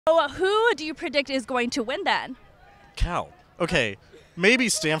So who do you predict is going to win then? Cal. Okay, maybe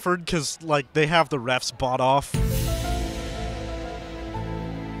Stanford, because like they have the refs bought off.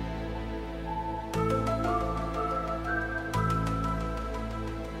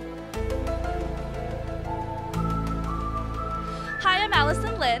 Hi, I'm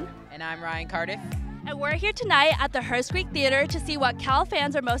Allison Lynn. And I'm Ryan Cardiff. And we're here tonight at the Hearst Creek Theater to see what Cal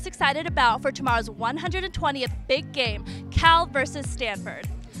fans are most excited about for tomorrow's 120th big game, Cal versus Stanford.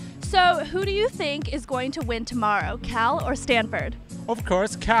 So who do you think is going to win tomorrow, Cal or Stanford? Of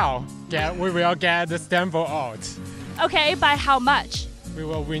course, Cal. We will get the Stanford out. Okay, by how much? We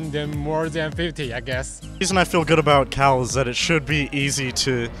will win them more than 50, I guess. The reason I feel good about Cal is that it should be easy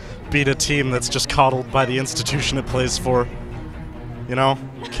to beat a team that's just coddled by the institution it plays for. You know,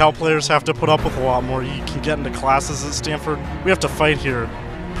 Cal players have to put up with a lot more. You can get into classes at Stanford. We have to fight here.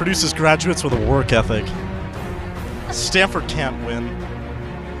 Produces graduates with a work ethic. Stanford can't win.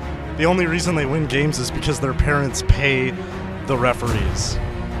 The only reason they win games is because their parents pay the referees.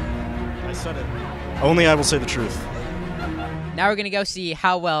 I said it. Only I will say the truth. Now we're going to go see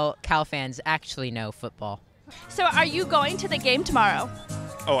how well Cal fans actually know football. So are you going to the game tomorrow?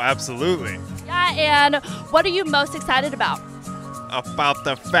 Oh, absolutely. Yeah, and what are you most excited about? About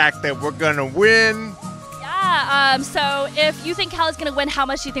the fact that we're gonna win. Yeah, so if you think Cal is going to win, how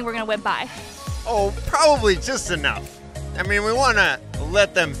much do you think we're going to win by? Oh, probably just enough. I mean, we want to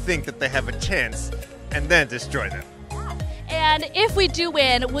let them think that they have a chance and then destroy them. And if we do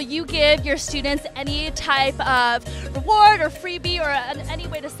win, will you give your students any type of reward or freebie or any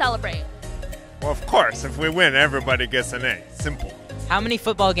way to celebrate? Well, of course, if we win, everybody gets an A. Simple. How many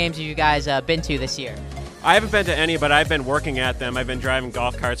football games have you guys been to this year? I haven't been to any, but I've been working at them. I've been driving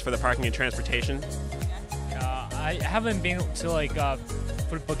golf carts for the parking and transportation. I haven't been to like a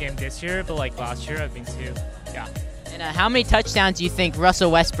football game this year, but like last year I've been to, yeah. And how many touchdowns do you think Russell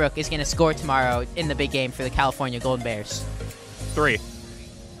Westbrook is going to score tomorrow in the big game for the California Golden Bears? 3.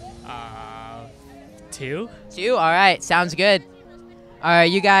 2? 2? All right, sounds good. Are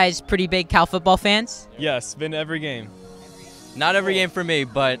you guys pretty big Cal football fans? Yes, been to every game. Not every game for me,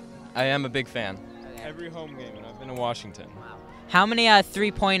 but I am a big fan. Every home game, and I've been to Washington. Wow. How many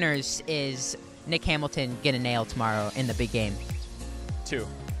three-pointers is Nick Hamilton going to nail tomorrow in the big game? 2.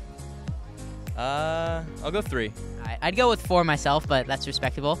 I'll go 3. I'd go with 4 myself, but that's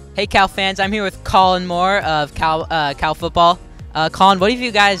respectable. Hey, Cal fans, I'm here with Colin Moore of Cal Football. Colin, what have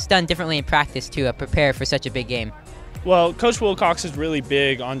you guys done differently in practice to prepare for such a big game? Well, Coach Wilcox is really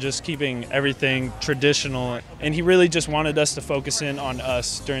big on just keeping everything traditional, and he really just wanted us to focus in on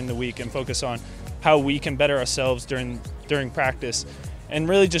us during the week and focus on how we can better ourselves during practice, and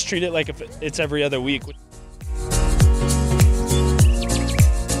really just treat it like if it's every other week.